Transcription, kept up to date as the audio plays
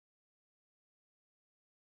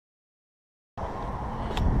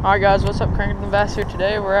Alright guys, what's up? Cranking the Bass here.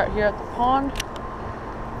 Today we're out here at the pond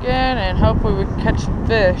again, and hopefully we can catch some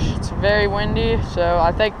fish. It's very windy, so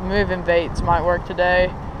I think moving baits might work today.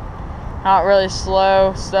 Not really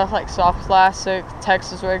slow stuff like soft plastic,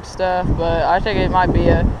 Texas rig stuff, but I think it might be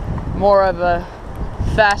more of a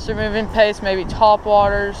faster moving pace, maybe top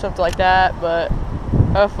water, something like that. But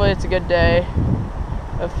hopefully it's a good day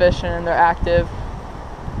of fishing and they're active,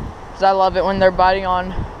 because I love it when they're biting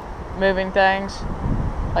on moving things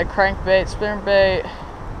like crankbait, spinnerbait,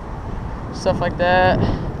 stuff like that,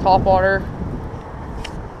 top water.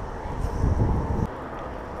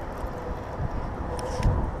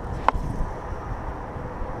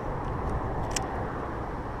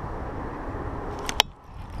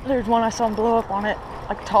 There's one I saw him blow up on it,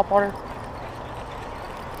 like top water.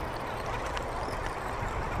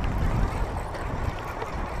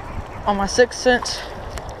 On my 6th sense.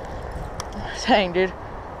 Dang, dude,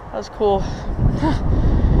 that was cool.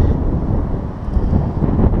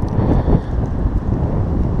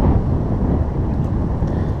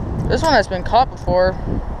 This one has been caught before.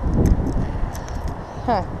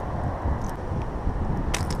 Huh.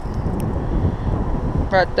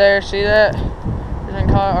 Right there, see that? It's been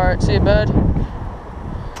caught. Alright, see you, bud.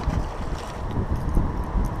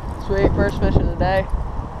 Sweet, first fish of the day.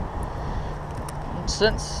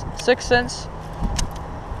 Since 6th sense.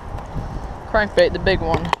 Crankbait, the big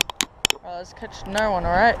one. Alright, let's catch another one,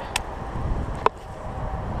 alright?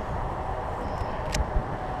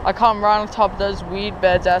 I caught him right on top of those weed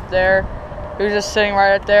beds out there. He was just sitting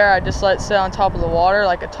right out there. I just let it sit on top of the water,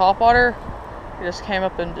 like a top water. He just came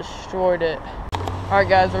up and destroyed it. Alright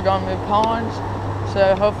guys, we're gonna move ponds.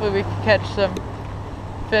 So hopefully we can catch some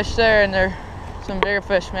fish there, and there's some bigger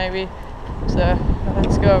fish maybe. So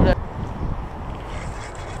let's go over there.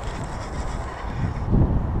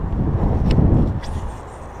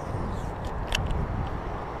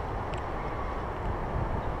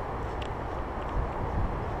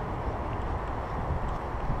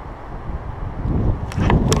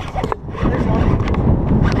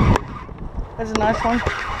 That's a nice one.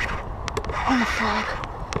 Oh, fuck.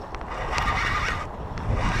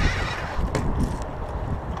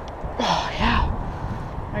 Oh,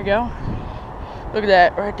 yeah. There you go. Look at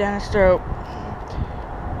that, right down his throat.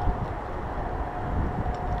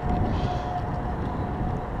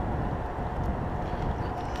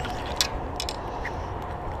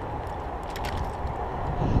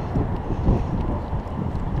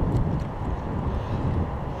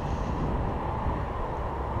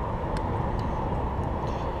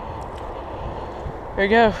 There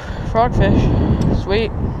you go, frogfish.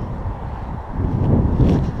 Sweet.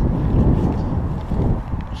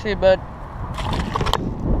 See you, bud.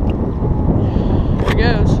 There he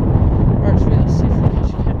goes. Alright, sweet. Let's see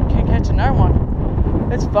if we can catch another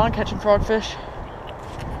one. It's fun catching frogfish.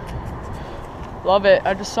 Love it.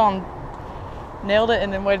 I just saw him nailed it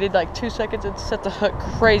and then waited like 2 seconds and set the hook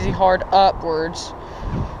crazy hard upwards.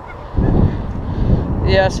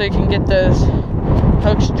 Yeah, so you can get those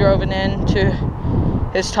hooks driven in to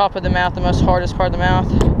his top of the mouth, the most hardest part of the mouth.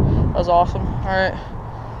 That was awesome. Alright,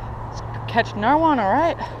 let's catch another one,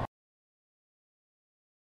 alright?